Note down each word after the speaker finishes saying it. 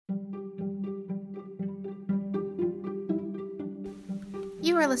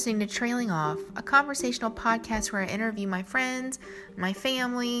You are listening to Trailing Off, a conversational podcast where I interview my friends, my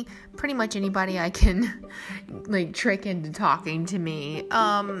family, pretty much anybody I can trick into talking to me.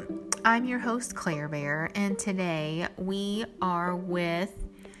 I'm your host, Claire Bear, and today we are with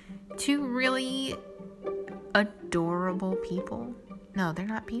two really adorable people. No, they're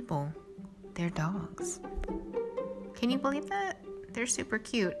not people. They're dogs. Can you believe that? They're super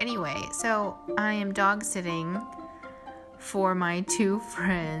cute. Anyway, so I am dog sitting for my two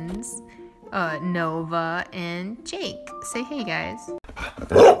friends, Nova and Jake. Say hey, guys.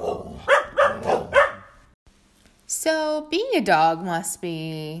 So, being a dog must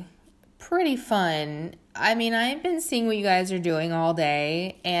be pretty fun. I mean, I've been seeing what you guys are doing all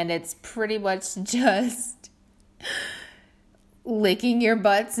day, and it's pretty much just licking your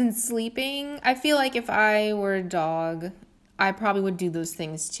butts and sleeping. I feel like if I were a dog, I probably would do those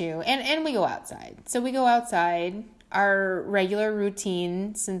things too. And we go outside. So we go outside. Our regular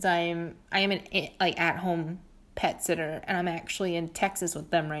routine, since I am an at-home pet sitter, and I'm actually in Texas with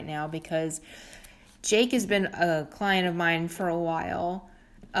them right now because Jake has been a client of mine for a while,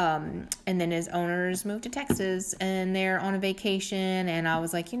 and then his owners moved to Texas, and they're on a vacation, and I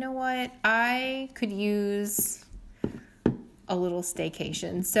was like, you know what, I could use a little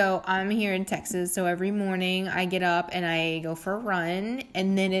staycation. So I'm here in Texas, so every morning I get up and I go for a run,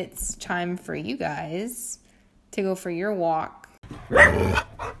 and then it's time for you guys to go for your walk. Yeah,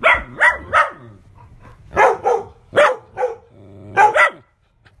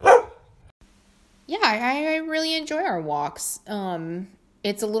 I really enjoy our walks.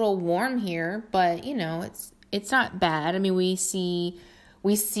 It's a little warm here, but you know, it's not bad. I mean, we see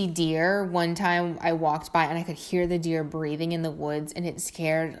deer. One time I walked by and I could hear the deer breathing in the woods, and it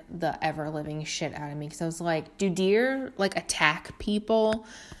scared the ever-living shit out of me because I was like, do deer attack people?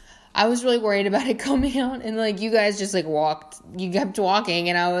 I was really worried about it coming out, and you guys just you kept walking,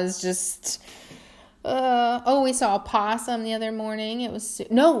 and I was just, we saw a possum the other morning.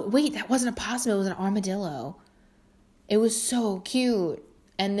 That wasn't a possum, it was an armadillo. It was so cute.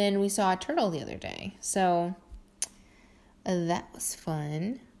 And then we saw a turtle the other day, so that was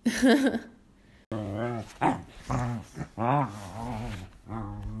fun.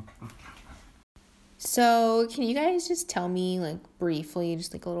 So, can you guys just tell me, briefly,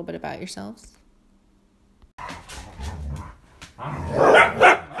 just a little bit about yourselves?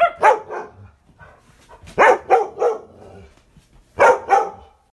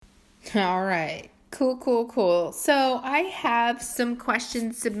 All right. Cool. So, I have some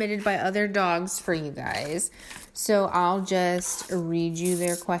questions submitted by other dogs for you guys. So, I'll just read you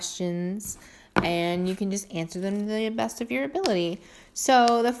their questions, and you can just answer them to the best of your ability.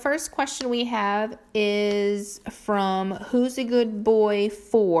 So the first question we have is from Who's a Good Boy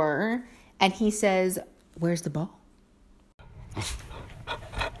 4, and he says, where's the ball?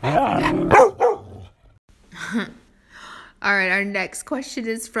 All right, our next question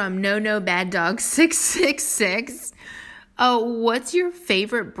is from No Bad Dog 666. Oh, what's your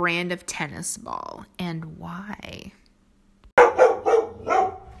favorite brand of tennis ball and why?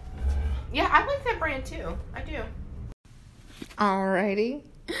 Yeah, I like that brand too. I do. Alrighty.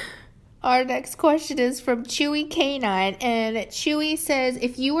 Our next question is from Chewy K9, and Chewy says,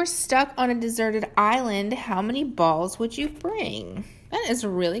 if you were stuck on a deserted island, how many balls would you bring? That is a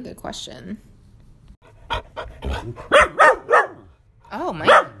really good question. Oh,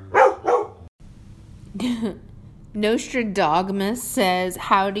 man. Nostradamus says,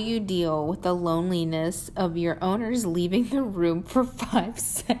 how do you deal with the loneliness of your owners leaving the room for 5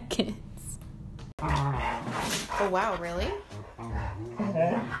 seconds? Oh, wow, really?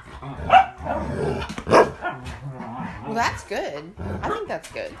 Well, that's good. I think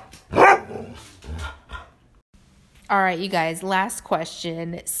that's good. All right, you guys, last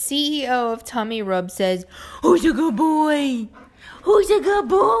question. CEO of Tummy Rub says, who's a good boy? Who's a good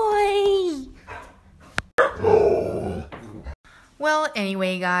boy? Well,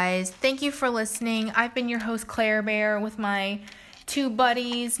 anyway, guys, thank you for listening. I've been your host, Claire Bear, with my two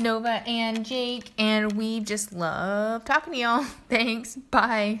buddies, Nova and Jake, and we just love talking to y'all. Thanks.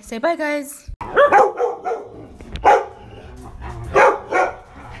 Bye. Say bye, guys.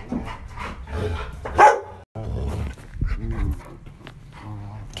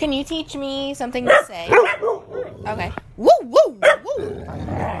 Can you teach me something to say? Okay. Woo, woo, woo.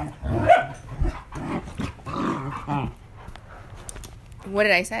 What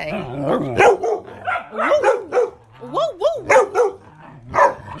did I say?